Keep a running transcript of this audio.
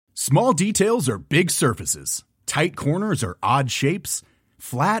Small details are big surfaces. Tight corners are odd shapes.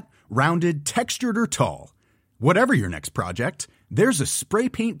 Flat, rounded, textured, or tall. Whatever your next project, there's a spray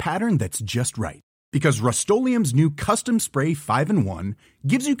paint pattern that's just right. Because Rust-Oleum's new Custom Spray 5-in-1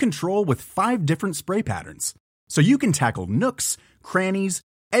 gives you control with 5 different spray patterns. So you can tackle nooks, crannies,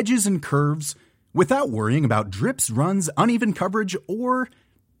 edges, and curves without worrying about drips, runs, uneven coverage, or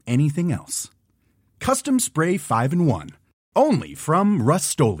anything else. Custom Spray 5-in-1. Only from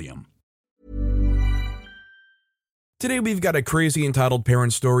Rust-Oleum. Today we've got a crazy entitled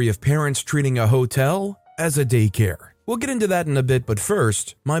parent story of parents treating a hotel as a daycare. We'll get into that in a bit, but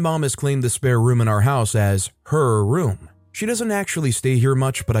first, my mom has claimed the spare room in our house as her room. She doesn't actually stay here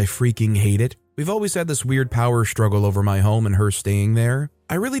much, but I freaking hate it. We've always had this weird power struggle over my home and her staying there.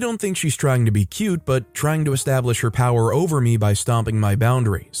 I really don't think she's trying to be cute, but trying to establish her power over me by stomping my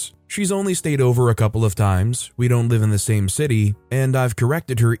boundaries. She's only stayed over a couple of times, we don't live in the same city, and I've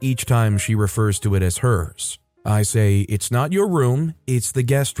corrected her each time she refers to it as hers. I say, it's not your room, it's the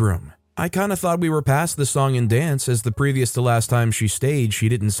guest room. I kinda thought we were past the song and dance, as the previous to last time she stayed she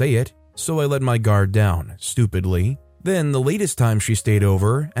didn't say it, so I let my guard down, stupidly. Then the latest time she stayed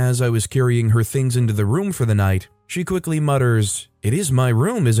over, as I was carrying her things into the room for the night, she quickly mutters, "It is my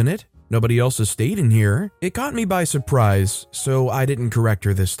room, isn't it? Nobody else has stayed in here." It caught me by surprise, so I didn't correct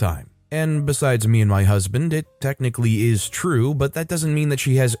her this time. And besides me and my husband, it technically is true, but that doesn't mean that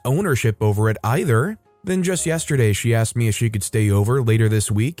she has ownership over it either. Then just yesterday, she asked me if she could stay over later this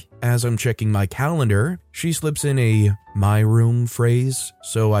week. As I'm checking my calendar, she slips in a "my room" phrase,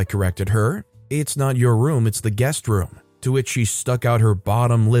 so I corrected her. "It's not your room, it's the guest room." To which she stuck out her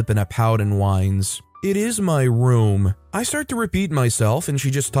bottom lip in a pout and whines, "It is my room." I start to repeat myself and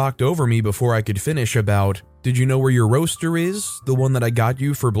she just talked over me before I could finish about, "Did you know where your roaster is? The one that I got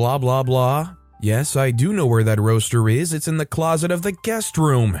you for blah blah blah?" Yes, I do know where that roaster is. It's in the closet of the guest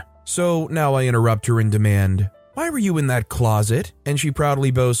room. So now I interrupt her and demand, "Why were you in that closet?" And she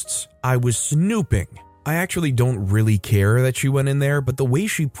proudly boasts, "I was snooping." I actually don't really care that she went in there, but the way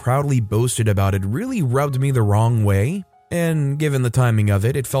she proudly boasted about it really rubbed me the wrong way. And given the timing of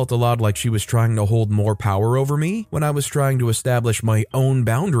it, it felt a lot like she was trying to hold more power over me when I was trying to establish my own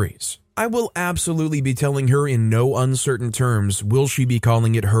boundaries. I will absolutely be telling her in no uncertain terms, will she be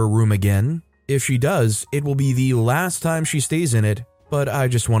calling it her room again? If she does, it will be the last time she stays in it, but I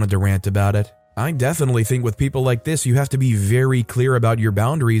just wanted to rant about it. I definitely think with people like this, you have to be very clear about your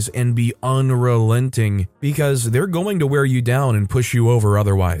boundaries and be unrelenting, because they're going to wear you down and push you over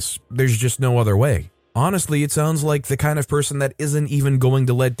otherwise. There's just no other way. Honestly, it sounds like the kind of person that isn't even going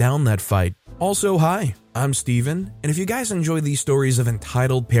to let down that fight. Also, hi, I'm Steven, and if you guys enjoy these stories of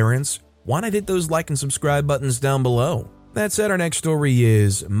entitled parents, why not hit those like and subscribe buttons down below? That said, our next story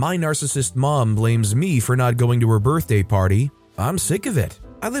is, my narcissist mom blames me for not going to her birthday party. I'm sick of it.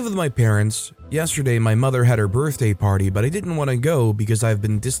 I live with my parents. Yesterday, my mother had her birthday party, but I didn't want to go because I've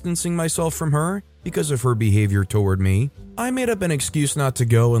been distancing myself from her because of her behavior toward me. I made up an excuse not to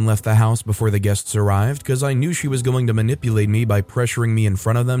go and left the house before the guests arrived because I knew she was going to manipulate me by pressuring me in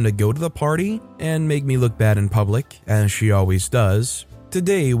front of them to go to the party and make me look bad in public, as she always does.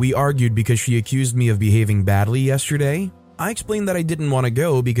 Today, we argued because she accused me of behaving badly yesterday. I explained that I didn't want to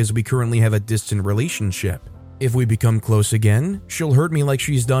go because we currently have a distant relationship. If we become close again, she'll hurt me like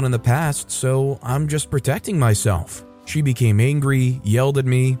she's done in the past, so I'm just protecting myself. She became angry, yelled at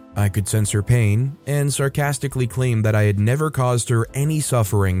me, I could sense her pain, and sarcastically claimed that I had never caused her any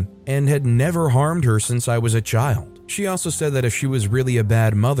suffering and had never harmed her since I was a child. She also said that if she was really a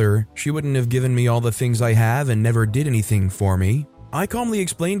bad mother, she wouldn't have given me all the things I have and never did anything for me. I calmly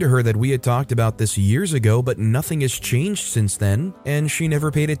explained to her that we had talked about this years ago, but nothing has changed since then, and she never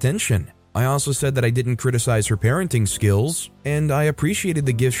paid attention. I also said that I didn't criticize her parenting skills, and I appreciated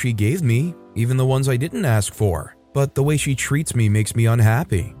the gifts she gave me, even the ones I didn't ask for. But the way she treats me makes me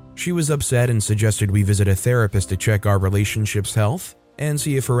unhappy. She was upset and suggested we visit a therapist to check our relationship's health and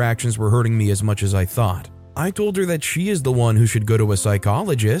see if her actions were hurting me as much as I thought. I told her that she is the one who should go to a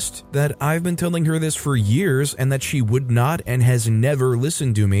psychologist, that I've been telling her this for years and that she would not and has never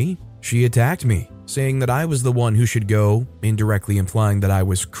listened to me. She attacked me, saying that I was the one who should go, indirectly implying that I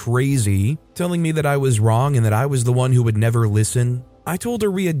was crazy, telling me that I was wrong and that I was the one who would never listen. I told her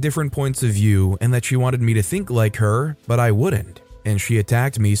we had different points of view and that she wanted me to think like her, but I wouldn't. And she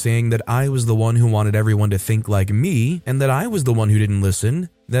attacked me, saying that I was the one who wanted everyone to think like me and that I was the one who didn't listen,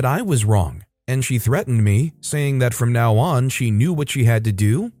 that I was wrong. And she threatened me, saying that from now on she knew what she had to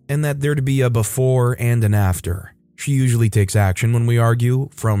do and that there'd be a before and an after. She usually takes action when we argue,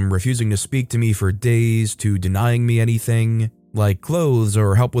 from refusing to speak to me for days to denying me anything, like clothes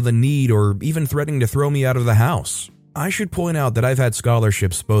or help with a need or even threatening to throw me out of the house. I should point out that I've had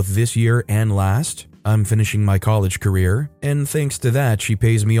scholarships both this year and last. I'm finishing my college career, and thanks to that, she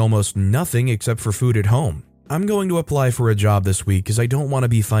pays me almost nothing except for food at home. I'm going to apply for a job this week because I don't want to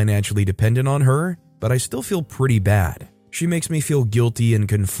be financially dependent on her, but I still feel pretty bad. She makes me feel guilty and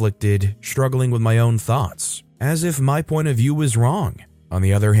conflicted, struggling with my own thoughts, as if my point of view was wrong. On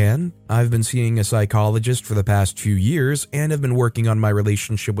the other hand, I've been seeing a psychologist for the past few years and have been working on my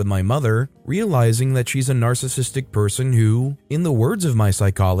relationship with my mother, realizing that she's a narcissistic person who, in the words of my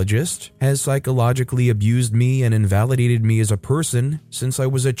psychologist, has psychologically abused me and invalidated me as a person since I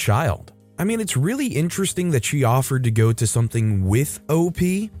was a child. I mean, it's really interesting that she offered to go to something with OP.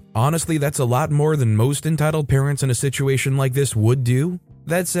 Honestly, that's a lot more than most entitled parents in a situation like this would do.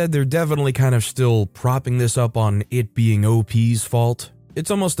 That said, they're definitely kind of still propping this up on it being OP's fault. It's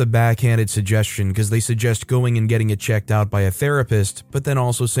almost a backhanded suggestion because they suggest going and getting it checked out by a therapist, but then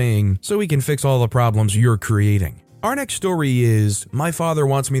also saying, so we can fix all the problems you're creating. Our next story is, my father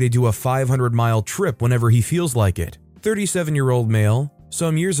wants me to do a 500-mile trip whenever he feels like it. 37-year-old male.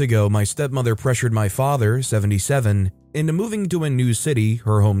 Some years ago, my stepmother pressured my father, 77, into moving to a new city,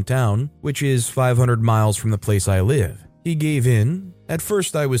 her hometown, which is 500 miles from the place I live. He gave in. At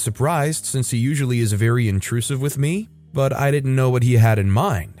first I was surprised since he usually is very intrusive with me, but I didn't know what he had in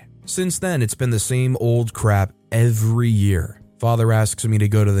mind. Since then, it's been the same old crap every year. Father asks me to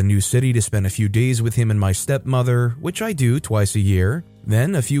go to the new city to spend a few days with him and my stepmother, which I do twice a year.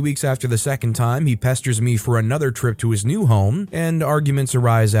 Then, a few weeks after the second time, he pesters me for another trip to his new home, and arguments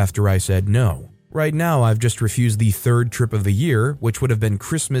arise after I said no. Right now, I've just refused the third trip of the year, which would have been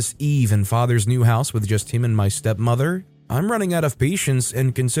Christmas Eve in Father's new house with just him and my stepmother. I'm running out of patience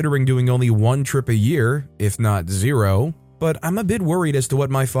and considering doing only one trip a year, if not zero, but I'm a bit worried as to what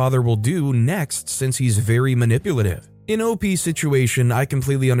my father will do next since he's very manipulative. In OP's situation, I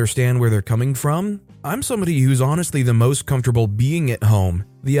completely understand where they're coming from. I'm somebody who's honestly the most comfortable being at home.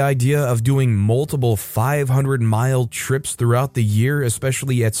 The idea of doing multiple 500-mile trips throughout the year,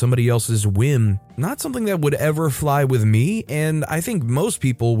 especially at somebody else's whim, not something that would ever fly with me, and I think most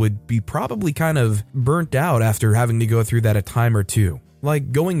people would be probably kind of burnt out after having to go through that a time or two.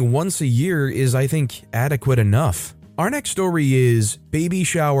 Like, going once a year is, I think, adequate enough. Our next story is baby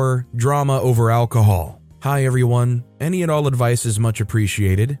shower, drama over alcohol. Hi everyone, any and all advice is much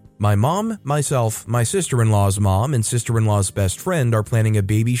appreciated. My mom, myself, my sister-in-law's mom, and sister-in-law's best friend are planning a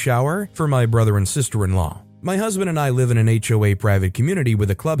baby shower for my brother and sister-in-law. My husband and I live in an HOA private community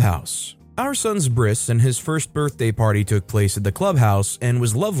with a clubhouse. Our son's bris and his first birthday party took place at the clubhouse and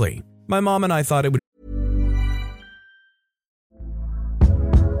was lovely. My mom and I thought it would.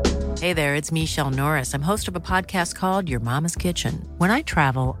 Hey there, it's Michelle Norris. I'm host of a podcast called Your Mama's Kitchen. When I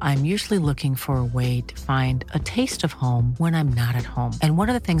travel, I'm usually looking for a way to find a taste of home when I'm not at home. And one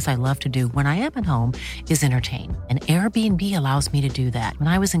of the things I love to do when I am at home is entertain. And Airbnb allows me to do that. When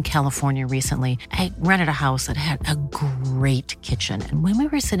I was in California recently, I rented a house that had a great kitchen. And when we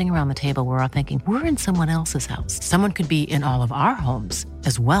were sitting around the table, we're all thinking, we're in someone else's house. Someone could be in all of our homes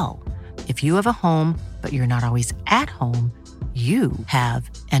as well. If you have a home, but you're not always at home, you have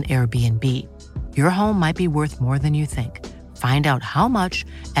an Airbnb. Your home might be worth more than you think. Find out how much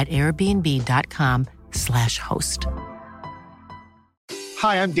at airbnb.com/host.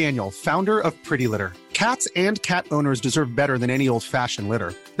 Hi, I'm Daniel, founder of Pretty Litter. Cats and cat owners deserve better than any old-fashioned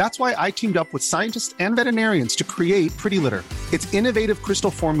litter. That's why I teamed up with scientists and veterinarians to create Pretty Litter. Its innovative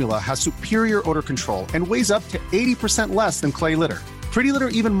crystal formula has superior odor control and weighs up to 80% less than clay litter. Pretty Litter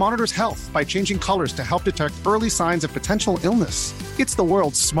even monitors health by changing colors to help detect early signs of potential illness. It's the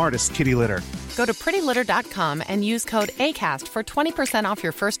world's smartest kitty litter. Go to prettylitter.com and use code ACAST for 20% off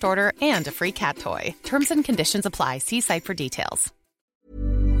your first order and a free cat toy. Terms and conditions apply. See site for details.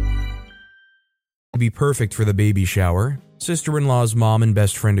 Be perfect for the baby shower. Sister-in-law's mom and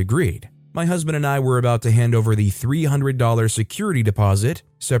best friend agreed. My husband and I were about to hand over the $300 security deposit,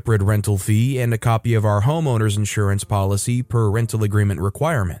 separate rental fee, and a copy of our homeowner's insurance policy per rental agreement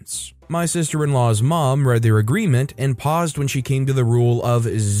requirements. My sister-in-law's mom read their agreement and paused when she came to the rule of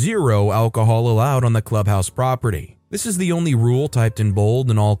 0 alcohol allowed on the clubhouse property. This is the only rule typed in bold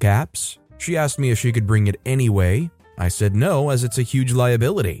in all caps. She asked me if she could bring it anyway. I said no, as it's a huge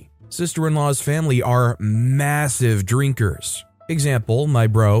liability. Sister-in-law's family are massive drinkers. Example, my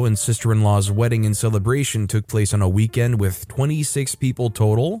bro and sister-in-law's wedding and celebration took place on a weekend with 26 people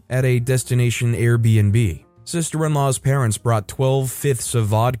total at a destination Airbnb. Sister-in-law's parents brought 12 fifths of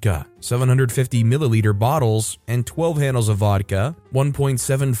vodka, 750 milliliter bottles, and 12 handles of vodka,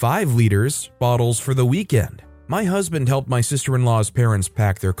 1.75 liters bottles for the weekend. My husband helped my sister-in-law's parents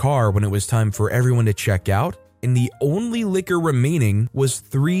pack their car when it was time for everyone to check out. and the only liquor remaining was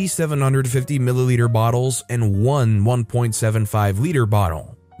 3 750 milliliter bottles and one 1.75 liter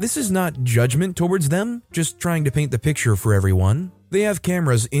bottle. This is not judgment towards them, just trying to paint the picture for everyone. They have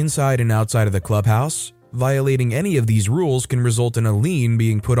cameras inside and outside of the clubhouse. Violating any of these rules can result in a lien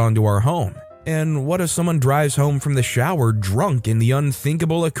being put onto our home. And what if someone drives home from the shower drunk and the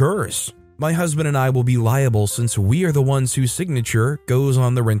unthinkable occurs? My husband and I will be liable since we are the ones whose signature goes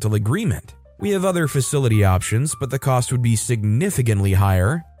on the rental agreement. We have other facility options, but the cost would be significantly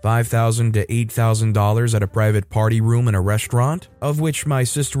higher, $5,000 to $8,000 at a private party room in a restaurant, of which my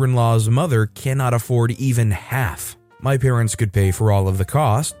sister-in-law's mother cannot afford even half. My parents could pay for all of the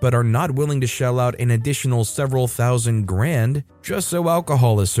cost, but are not willing to shell out an additional several thousand grand just so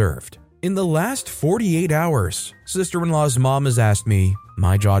alcohol is served. In the last 48 hours, sister-in-law's mom has asked me,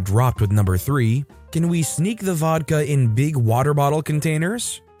 my jaw dropped with number 3, can we sneak the vodka in big water bottle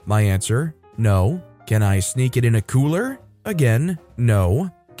containers? My answer, no. Can I sneak it in a cooler? Again, no.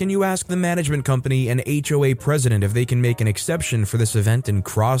 Can you ask the management company and HOA president if they can make an exception for this event and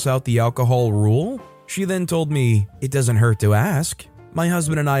cross out the alcohol rule? She then told me, it doesn't hurt to ask. My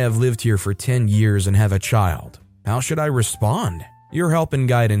husband and I have lived here for 10 years and have a child. How should I respond? Your help and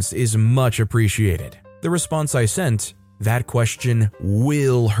guidance is much appreciated. The response I sent, that question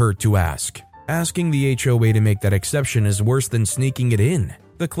will hurt to ask. Asking the HOA to make that exception is worse than sneaking it in.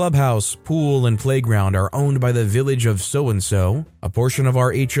 The clubhouse, pool, and playground are owned by the village of so-and-so. A portion of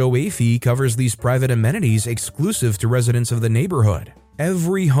our HOA fee covers these private amenities exclusive to residents of the neighborhood.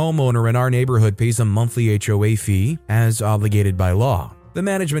 Every homeowner in our neighborhood pays a monthly HOA fee, as obligated by law. The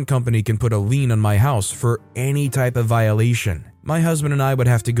management company can put a lien on my house for any type of violation. My husband and I would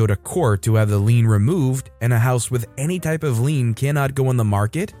have to go to court to have the lien removed, and a house with any type of lien cannot go on the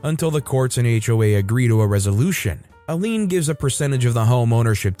market until the courts and HOA agree to a resolution. A lien gives a percentage of the home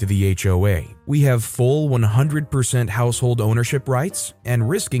ownership to the HOA. We have full 100% household ownership rights, and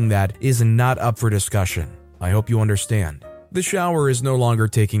risking that is not up for discussion. I hope you understand. The shower is no longer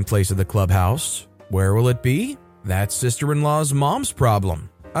taking place at the clubhouse. Where will it be? That's sister-in-law's mom's problem.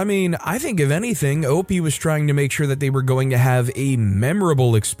 I mean, I think if anything, Opie was trying to make sure that they were going to have a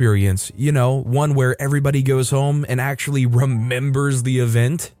memorable experience, one where everybody goes home and actually remembers the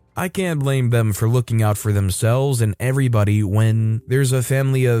event. I can't blame them for looking out for themselves and everybody when there's a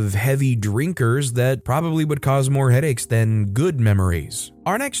family of heavy drinkers that probably would cause more headaches than good memories.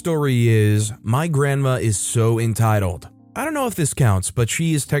 Our next story is, my grandma is so entitled. I don't know if this counts, but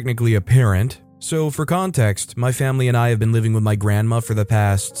she is technically a parent. So for context, my family and I have been living with my grandma for the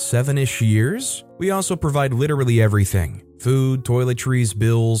past 7-ish years. We also provide literally everything. Food, toiletries,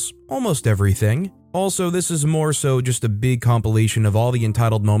 bills, almost everything. Also, this is more so just a big compilation of all the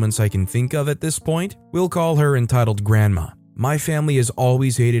entitled moments I can think of at this point. We'll call her Entitled Grandma. My family has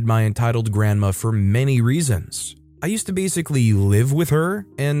always hated my entitled grandma for many reasons. I used to basically live with her,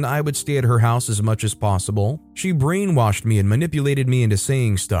 and I would stay at her house as much as possible. She brainwashed me and manipulated me into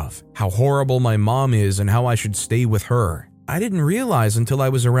saying stuff, how horrible my mom is and how I should stay with her. I didn't realize until I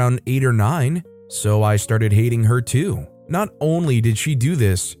was around 8 or 9, so I started hating her too. Not only did she do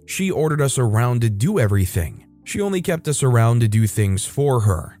this, she ordered us around to do everything. She only kept us around to do things for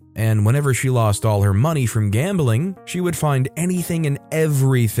her. And whenever she lost all her money from gambling, she would find anything and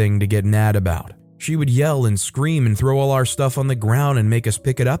everything to get mad about. She would yell and scream and throw all our stuff on the ground and make us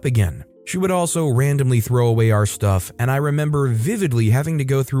pick it up again. She would also randomly throw away our stuff, and I remember vividly having to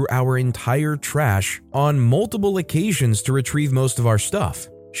go through our entire trash on multiple occasions to retrieve most of our stuff.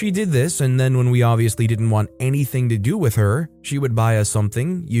 She did this, and then when we obviously didn't want anything to do with her, she would buy us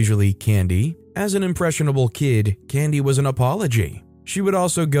something, usually candy. As an impressionable kid, candy was an apology. She would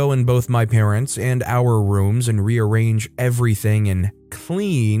also go in both my parents' and our rooms and rearrange everything and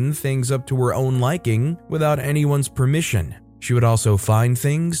clean things up to her own liking without anyone's permission. She would also find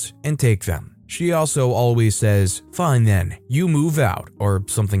things and take them. She also always says, "Fine then, you move out," or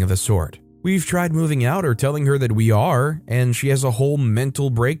something of the sort. We've tried moving out or telling her that we are, and she has a whole mental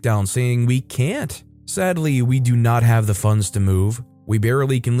breakdown saying we can't. Sadly, we do not have the funds to move. We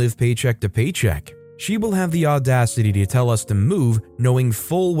barely can live paycheck to paycheck. She will have the audacity to tell us to move, knowing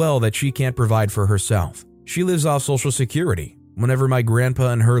full well that she can't provide for herself. She lives off Social Security. Whenever my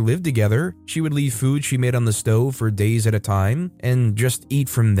grandpa and her lived together, she would leave food she made on the stove for days at a time and just eat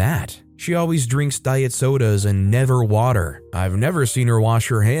from that. She always drinks diet sodas and never water. I've never seen her wash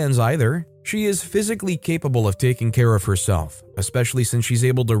her hands either. She is physically capable of taking care of herself, especially since she's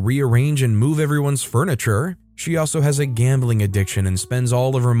able to rearrange and move everyone's furniture. She also has a gambling addiction and spends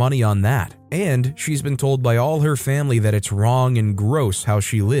all of her money on that. And she's been told by all her family that it's wrong and gross how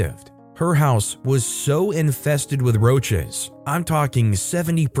she lived. Her house was so infested with roaches. I'm talking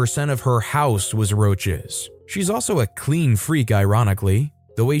 70% of her house was roaches. She's also a clean freak, ironically.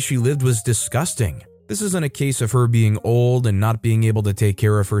 The way she lived was disgusting. This isn't a case of her being old and not being able to take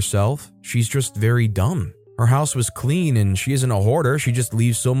care of herself. She's just very dumb. Her house was clean and she isn't a hoarder, she just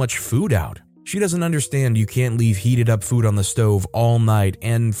leaves so much food out. She doesn't understand you can't leave heated up food on the stove all night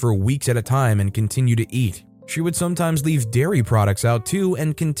and for weeks at a time and continue to eat. She would sometimes leave dairy products out too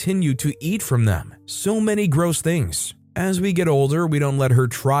and continue to eat from them. So many gross things. As we get older, we don't let her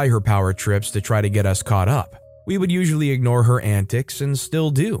try her power trips to try to get us caught up. We would usually ignore her antics and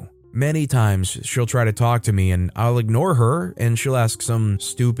still do. Many times she'll try to talk to me and I'll ignore her and she'll ask some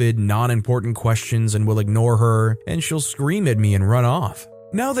stupid, non-important questions and we'll ignore her and she'll scream at me and run off.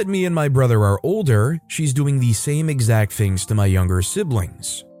 Now that me and my brother are older, she's doing the same exact things to my younger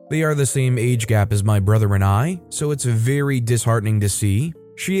siblings. They are the same age gap as my brother and I, so it's very disheartening to see.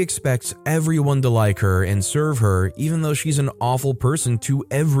 She expects everyone to like her and serve her even though she's an awful person to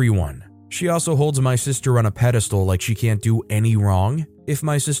everyone. She also holds my sister on a pedestal like she can't do any wrong. If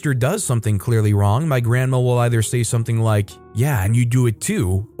my sister does something clearly wrong, my grandma will either say something like, "Yeah, and you do it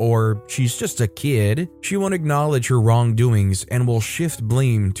too," or "She's just a kid." She won't acknowledge her wrongdoings and will shift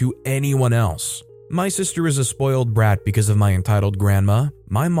blame to anyone else. My sister is a spoiled brat because of my entitled grandma.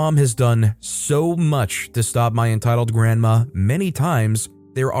 My mom has done so much to stop my entitled grandma many times,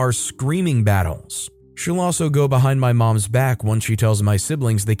 there are screaming battles. She'll also go behind my mom's back once she tells my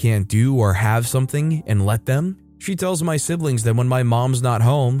siblings they can't do or have something and let them. She tells my siblings that when my mom's not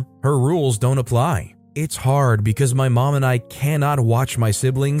home, her rules don't apply. It's hard because my mom and I cannot watch my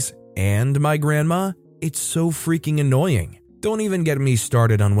siblings and my grandma. It's so freaking annoying. Don't even get me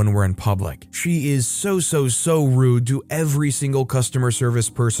started on when we're in public. She is so rude to every single customer service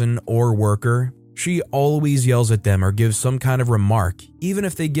person or worker. She always yells at them or gives some kind of remark, even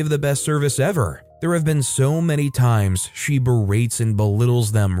if they give the best service ever. There have been so many times she berates and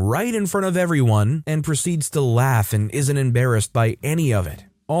belittles them right in front of everyone and proceeds to laugh and isn't embarrassed by any of it.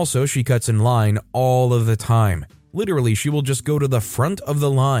 Also, she cuts in line all of the time. Literally, she will just go to the front of the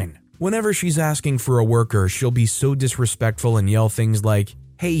line. Whenever she's asking for a worker, she'll be so disrespectful and yell things like,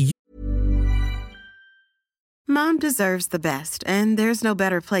 "Hey, Mom deserves the best, and there's no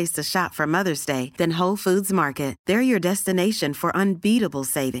better place to shop for Mother's Day than Whole Foods Market. They're your destination for unbeatable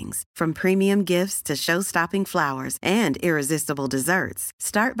savings, from premium gifts to show-stopping flowers and irresistible desserts.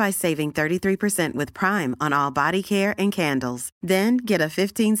 Start by saving 33% with Prime on all body care and candles. Then get a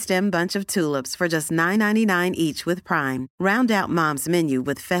 15-stem bunch of tulips for just $9.99 each with Prime. Round out Mom's menu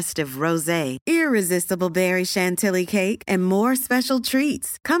with festive rosé, irresistible berry chantilly cake, and more special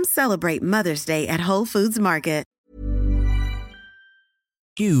treats. Come celebrate Mother's Day at Whole Foods Market.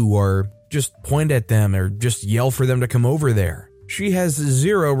 you," or just point at them or just yell for them to come over there. She has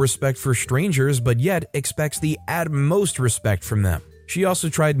zero respect for strangers, but yet expects the utmost respect from them. She also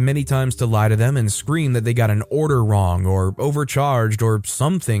tried many times to lie to them and scream that they got an order wrong or overcharged or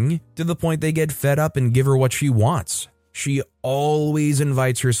something, to the point they get fed up and give her what she wants. She always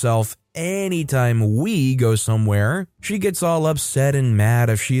invites herself anytime we go somewhere. She gets all upset and mad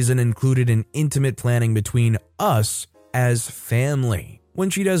if she isn't included in intimate planning between us as family. When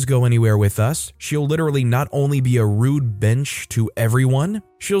she does go anywhere with us, she'll literally not only be a rude bench to everyone,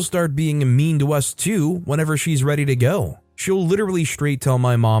 she'll start being mean to us too whenever she's ready to go. She'll literally straight tell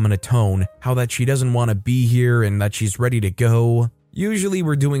my mom in a tone how that she doesn't want to be here and that she's ready to go. Usually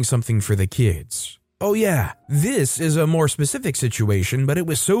we're doing something for the kids. Oh yeah, this is a more specific situation, but it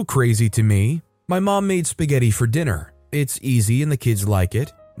was so crazy to me. My mom made spaghetti for dinner. It's easy and the kids like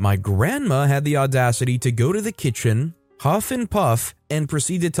it. My grandma had the audacity to go to the kitchen, huff and puff, and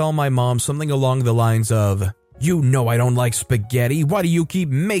proceed to tell my mom something along the lines of, "You know I don't like spaghetti, why do you keep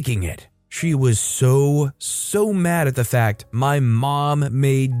making it?" She was so mad at the fact my mom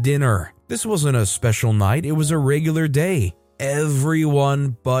made dinner. This wasn't a special night, it was a regular day.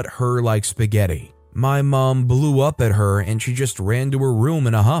 Everyone but her liked spaghetti. My mom blew up at her and she just ran to her room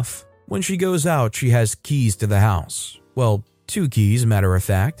in a huff. When she goes out, she has keys to the house. Well, 2 keys, matter of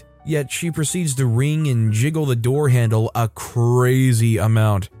fact. Yet she proceeds to ring and jiggle the door handle a crazy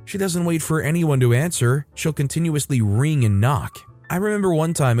amount. She doesn't wait for anyone to answer. She'll continuously ring and knock. I remember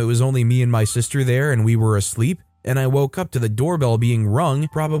one time it was only me and my sister there and we were asleep, and I woke up to the doorbell being rung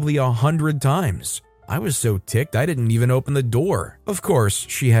probably 100 times. I was so ticked I didn't even open the door. Of course,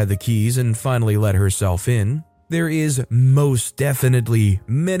 she had the keys and finally let herself in. There is most definitely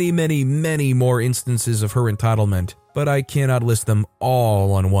many more instances of her entitlement, but I cannot list them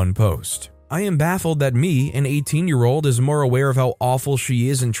all on one post. I am baffled that me, an 18-year-old, is more aware of how awful she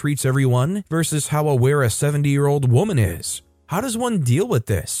is and treats everyone versus how aware a 70-year-old woman is. How does one deal with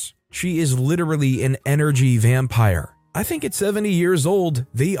this? She is literally an energy vampire. I think at 70 years old,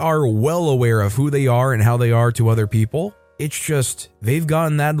 they are well aware of who they are and how they are to other people. It's just, they've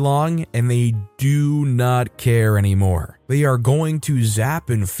gone that long and they do not care anymore. They are going to zap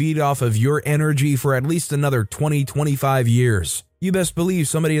and feed off of your energy for at least another 20-25 years. You best believe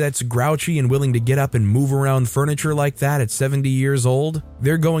somebody that's grouchy and willing to get up and move around furniture like that at 70 years old,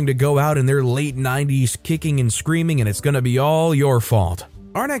 they're going to go out in their late 90s kicking and screaming, and it's going to be all your fault.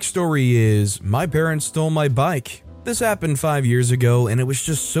 Our next story is, my parents stole my bike. This happened 5 years ago, and it was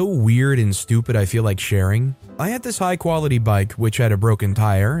just so weird and stupid I feel like sharing. I had this high-quality bike which had a broken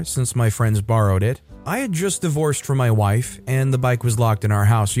tire since my friends borrowed it. I had just divorced from my wife, and the bike was locked in our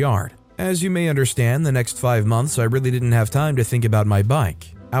house yard. As you may understand, the next 5 months I really didn't have time to think about my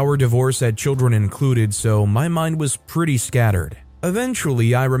bike. Our divorce had children included, so my mind was pretty scattered.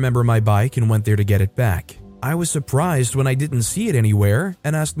 Eventually, I remember my bike and went there to get it back. I was surprised when I didn't see it anywhere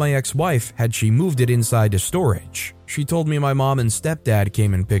and asked my ex-wife had she moved it inside to storage. She told me my mom and stepdad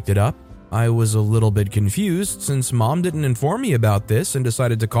came and picked it up. I was a little bit confused since mom didn't inform me about this and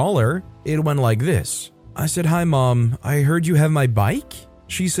decided to call her. It went like this. I said, "Hi mom, I heard you have my bike?"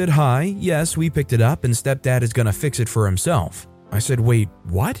 She said, "Hi, yes, we picked it up and stepdad is gonna fix it for himself." I said, "Wait,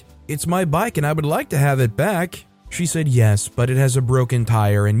 what? It's my bike and I would like to have it back." She said, "Yes, but it has a broken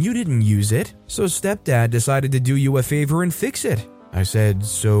tire and you didn't use it, so stepdad decided to do you a favor and fix it." I said,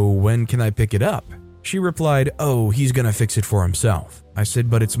 "So when can I pick it up?" She replied, "Oh, he's gonna fix it for himself." I said,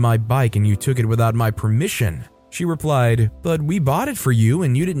 "But it's my bike and you took it without my permission." She replied, "But we bought it for you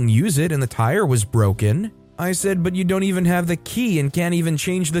and you didn't use it and the tire was broken." I said, "But you don't even have the key and can't even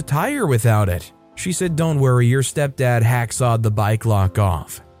change the tire without it." She said, "Don't worry, your stepdad hacksawed the bike lock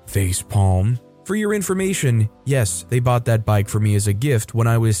off." Facepalm. For your information, yes, they bought that bike for me as a gift when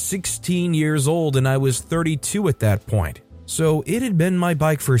I was 16 years old and I was 32 at that point. So it had been my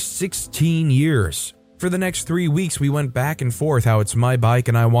bike for 16 years. For the next 3 weeks, we went back and forth how it's my bike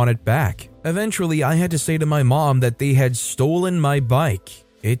and I want it back. Eventually, I had to say to my mom that they had stolen my bike.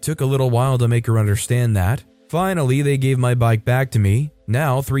 It took a little while to make her understand that. Finally, they gave my bike back to me.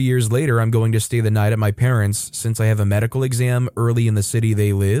 Now, 3 years later, I'm going to stay the night at my parents' since I have a medical exam early in the city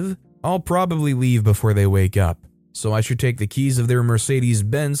they live. I'll probably leave before they wake up. So I should take the keys of their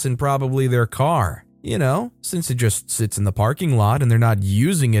Mercedes-Benz and probably their car. You know, since it just sits in the parking lot and they're not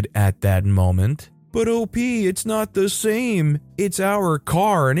using it at that moment. But OP, it's not the same. It's our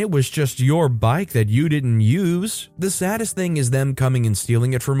car and it was just your bike that you didn't use. The saddest thing is them coming and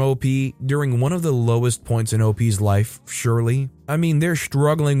stealing it from OP during one of the lowest points in OP's life, surely. I mean, they're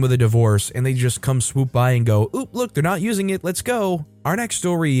struggling with a divorce and they just come swoop by and go, "Oop, look, they're not using it, let's go." Our next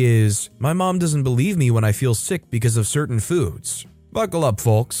story is, my mom doesn't believe me when I feel sick because of certain foods. Buckle up,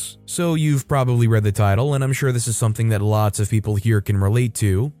 folks. So you've probably read the title, and I'm sure this is something that lots of people here can relate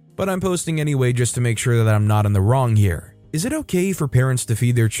to, but I'm posting anyway just to make sure that I'm not in the wrong here. Is it okay for parents to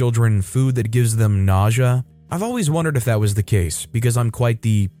feed their children food that gives them nausea? I've always wondered if that was the case, because I'm quite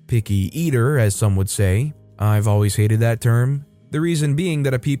the picky eater, as some would say. I've always hated that term. The reason being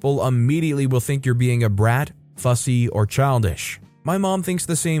that people immediately will think you're being a brat, fussy, or childish. My mom thinks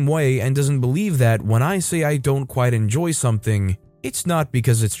the same way and doesn't believe that when I say I don't quite enjoy something, it's not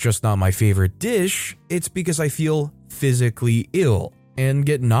because it's just not my favorite dish, it's because I feel physically ill and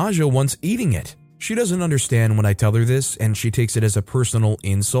get nausea once eating it. She doesn't understand when I tell her this, and she takes it as a personal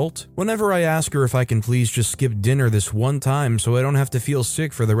insult. Whenever I ask her if I can please just skip dinner this one time so I don't have to feel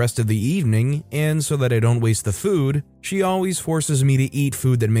sick for the rest of the evening, and so that I don't waste the food, she always forces me to eat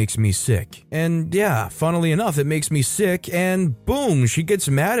food that makes me sick. And yeah, funnily enough, it makes me sick, and boom, she gets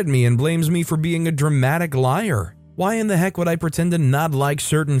mad at me and blames me for being a dramatic liar. Why in the heck would I pretend to not like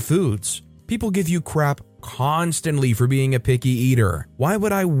certain foods? People give you crap constantly for being a picky eater. Why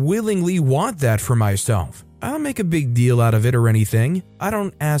would I willingly want that for myself? I don't make a big deal out of it or anything. I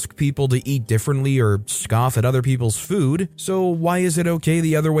don't ask people to eat differently or scoff at other people's food, so why is it okay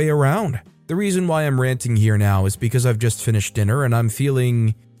the other way around? The reason why I'm ranting here now is because I've just finished dinner and I'm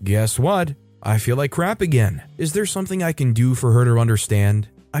feeling, guess what? I feel like crap again. Is there something I can do for her to understand?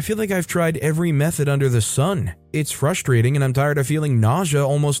 I feel like I've tried every method under the sun. It's frustrating and I'm tired of feeling nausea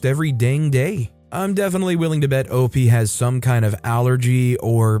almost every dang day. I'm definitely willing to bet OP has some kind of allergy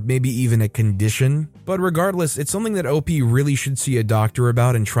or maybe even a condition, but regardless, it's something that OP really should see a doctor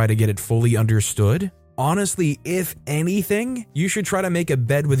about and try to get it fully understood. Honestly, if anything, you should try to make a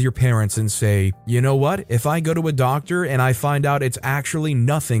bet with your parents and say, you know what, if I go to a doctor and I find out it's actually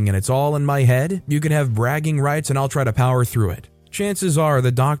nothing and it's all in my head, you can have bragging rights and I'll try to power through it. Chances are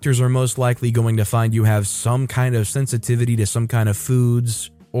the doctors are most likely going to find you have some kind of sensitivity to some kind of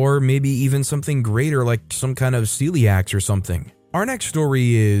foods, or maybe even something greater like some kind of celiacs or something. Our next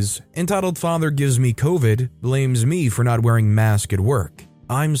story is, entitled Father Gives Me COVID, Blames Me for Not Wearing Mask at Work.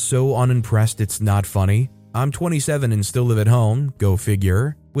 I'm so unimpressed it's not funny. I'm 27 and still live at home, go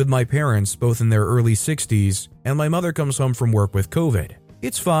figure, with my parents both in their early 60s, and my mother comes home from work with COVID.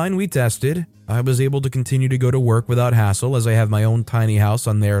 It's fine, we tested. I was able to continue to go to work without hassle as I have my own tiny house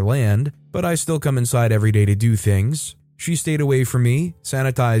on their land, but I still come inside every day to do things. She stayed away from me,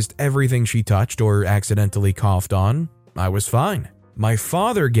 sanitized everything she touched or accidentally coughed on. I was fine. My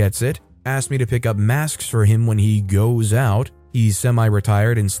father gets it, asked me to pick up masks for him when he goes out. He's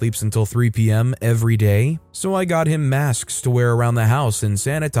semi-retired and sleeps until 3 p.m. every day, so I got him masks to wear around the house and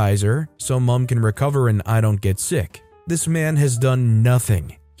sanitizer so Mom can recover and I don't get sick. This man has done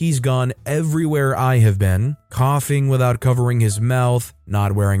nothing. He's gone everywhere I have been, coughing without covering his mouth,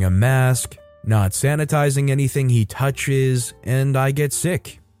 not wearing a mask, not sanitizing anything he touches, and I get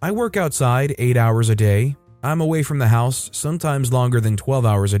sick. I work outside 8 hours a day. I'm away from the house sometimes longer than 12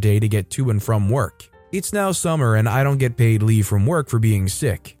 hours a day to get to and from work. It's now summer and I don't get paid leave from work for being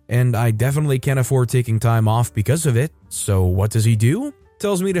sick, and I definitely can't afford taking time off because of it. So what does he do?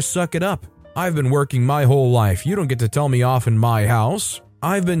 Tells me to suck it up. I've been working my whole life. You don't get to tell me off in my house.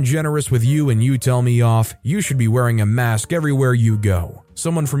 I've been generous with you and you tell me off. You should be wearing a mask everywhere you go.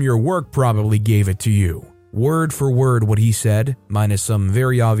 Someone from your work probably gave it to you. Word for word what he said, minus some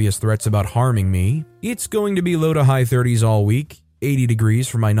very obvious threats about harming me. It's going to be low to high 30s all week, 80 degrees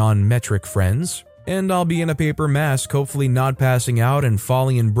for my non-metric friends, and I'll be in a paper mask, hopefully not passing out and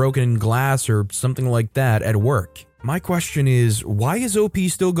falling in broken glass or something like that at work. My question is, why is OP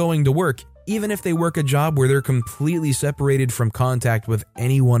still going to work? Even if they work a job where they're completely separated from contact with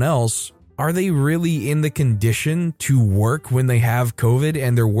anyone else, are they really in the condition to work when they have COVID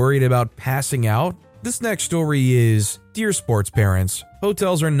and they're worried about passing out? This next story is, Dear sports parents,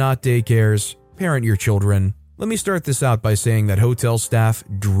 hotels are not daycares. Parent your children. Let me start this out by saying that hotel staff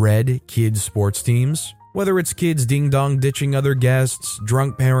dread kids' sports teams. Whether it's kids ding-dong ditching other guests,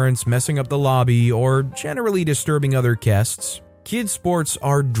 drunk parents messing up the lobby, or generally disturbing other guests, kids' sports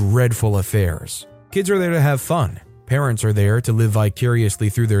are dreadful affairs. Kids are there to have fun. Parents are there to live vicariously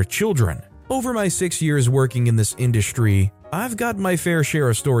through their children. Over my 6 years working in this industry, I've got my fair share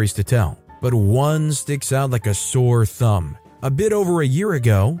of stories to tell, but one sticks out like a sore thumb. A bit over a year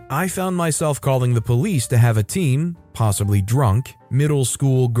ago, I found myself calling the police to have a team, possibly drunk, middle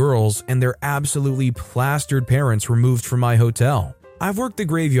school girls and their absolutely plastered parents removed from my hotel. I've worked the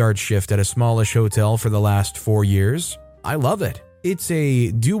graveyard shift at a smallish hotel for the last 4 years. I love it. It's a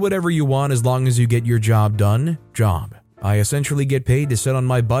do whatever you want as long as you get your job done job. I essentially get paid to sit on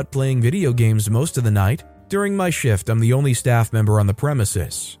my butt playing video games most of the night. During my shift, I'm the only staff member on the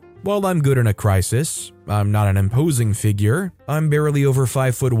premises. While I'm good in a crisis, I'm not an imposing figure. I'm barely over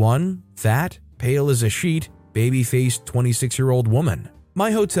 5'1", fat, pale as a sheet, baby-faced 26-year-old woman.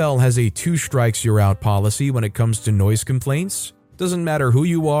 My hotel has a 2 strikes you're out policy when it comes to noise complaints. Doesn't matter who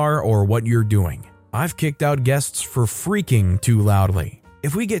you are or what you're doing. I've kicked out guests for freaking too loudly.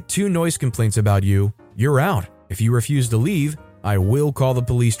 If we get 2 noise complaints about you, you're out. If you refuse to leave, I will call the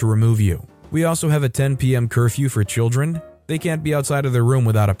police to remove you. We also have a 10 p.m. curfew for children. They can't be outside of their room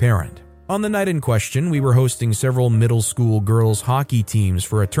without a parent. On the night in question, we were hosting several middle school girls' hockey teams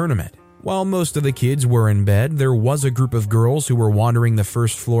for a tournament. While most of the kids were in bed, there was a group of girls who were wandering the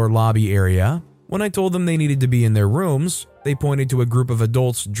first floor lobby area. When I told them they needed to be in their rooms, they pointed to a group of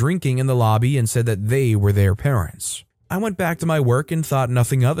adults drinking in the lobby and said that they were their parents. I went back to my work and thought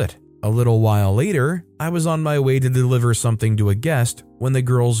nothing of it. A little while later, I was on my way to deliver something to a guest when the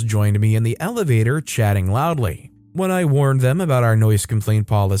girls joined me in the elevator chatting loudly. When I warned them about our noise complaint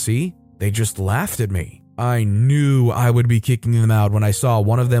policy, they just laughed at me. I knew I would be kicking them out when I saw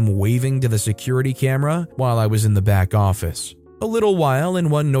one of them waving to the security camera while I was in the back office. A little while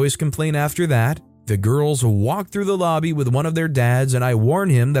and one noise complaint after that, the girls walked through the lobby with one of their dads and I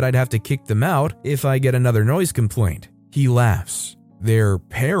warned him that I'd have to kick them out if I get another noise complaint. He laughs. Their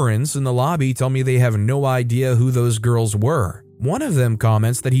parents in the lobby tell me they have no idea who those girls were. One of them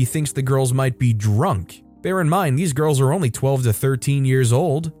comments that he thinks the girls might be drunk. Bear in mind, these girls are only 12 to 13 years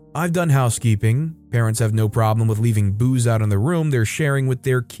old. I've done housekeeping. Parents have no problem with leaving booze out in the room they're sharing with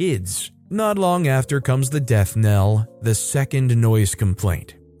their kids. Not long after comes the death knell, the second noise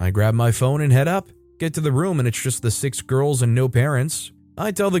complaint. I grab my phone and head up, get to the room and it's just the 6 girls and no parents. I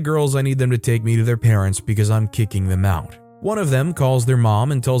tell the girls I need them to take me to their parents because I'm kicking them out. One of them calls their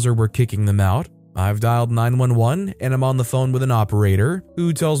mom and tells her we're kicking them out. I've dialed 911 and I'm on the phone with an operator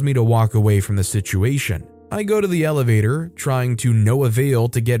who tells me to walk away from the situation. I go to the elevator, trying to no avail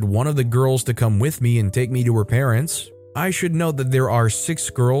to get one of the girls to come with me and take me to her parents. I should note that there are 6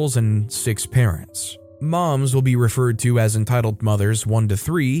 girls and 6 parents. Moms will be referred to as entitled mothers 1 to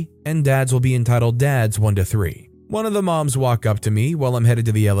 3, and dads will be entitled dads 1 to 3. One of the moms walk up to me while I'm headed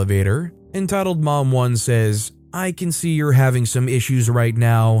to the elevator. Entitled Mom 1 says, "I can see you're having some issues right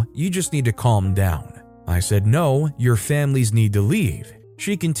now. You just need to calm down." I said, "No, your families need to leave."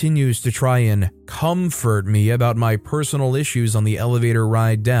 She continues to try and comfort me about my personal issues on the elevator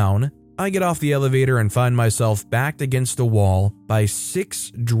ride down. I get off the elevator and find myself backed against a wall by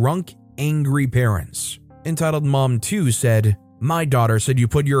 6 drunk, angry parents. Entitled Mom 2 said, "My daughter said you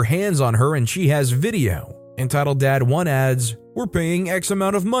put your hands on her and she has video." Entitled Dad 1 adds, "We're paying X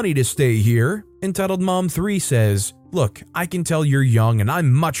amount of money to stay here." Entitled Mom 3 says, "Look, I can tell you're young and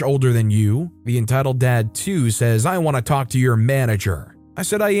I'm much older than you." The Entitled Dad 2 says, "I want to talk to your manager." I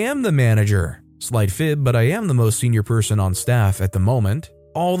said, "I am the manager." Slight fib, but I am the most senior person on staff at the moment.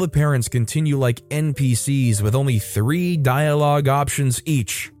 All the parents continue like NPCs with only 3 dialogue options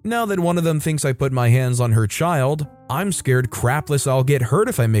each. Now that one of them thinks I put my hands on her child, I'm scared crapless I'll get hurt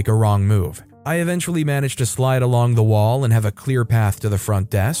if I make a wrong move. I eventually manage to slide along the wall and have a clear path to the front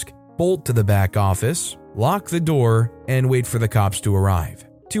desk, bolt to the back office, lock the door, and wait for the cops to arrive.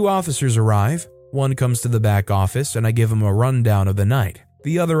 2 officers arrive. One comes to the back office and I give him a rundown of the night.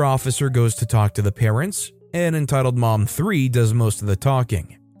 The other officer goes to talk to the parents, and Entitled Mom 3 does most of the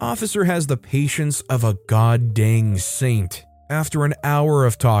talking. Officer has the patience of a god-dang saint. After an hour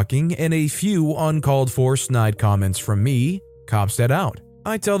of talking and a few uncalled for snide comments from me, cops head out.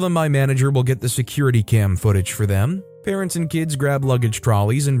 I tell them my manager will get the security cam footage for them. Parents and kids grab luggage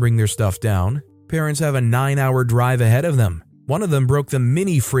trolleys and bring their stuff down. Parents have a 9-hour drive ahead of them. One of them broke the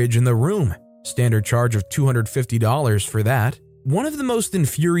mini fridge in the room. Standard charge of $250 for that. One of the most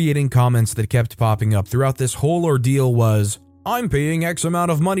infuriating comments that kept popping up throughout this whole ordeal was, "I'm paying X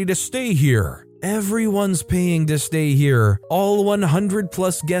amount of money to stay here." Everyone's paying to stay here. All 100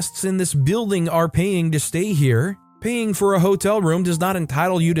 plus guests in this building are paying to stay here. Paying for a hotel room does not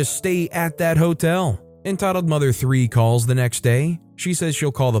entitle you to stay at that hotel. Entitled Mother 3 calls the next day. She says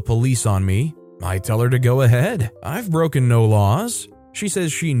she'll call the police on me. I tell her to go ahead. I've broken no laws. She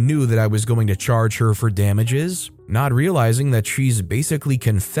says she knew that I was going to charge her for damages, not realizing that she's basically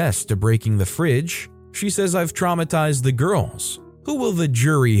confessed to breaking the fridge. She says I've traumatized the girls. Who will the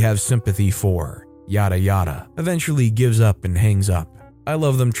jury have sympathy for? Yada yada. Eventually gives up and hangs up. I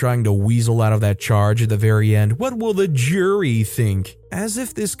love them trying to weasel out of that charge at the very end. What will the jury think? As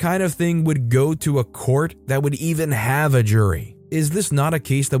if this kind of thing would go to a court that would even have a jury. Is this not a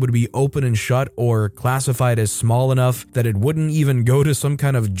case that would be open and shut or classified as small enough that it wouldn't even go to some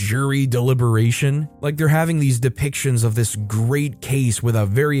kind of jury deliberation? Like they're having these depictions of this great case with a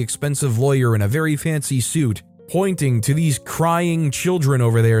very expensive lawyer in a very fancy suit, pointing to these crying children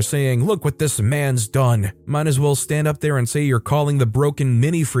over there saying, "Look what this man's done." Might as well stand up there and say you're calling the broken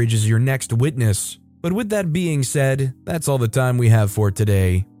mini fridge as your next witness. But with that being said, that's all the time we have for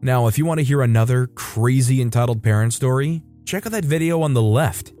today. Now, if you want to hear another crazy entitled parent story, check out that video on the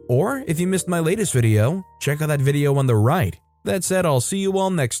left. Or if you missed my latest video, check out that video on the right. That said, I'll see you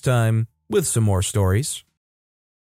all next time with some more stories.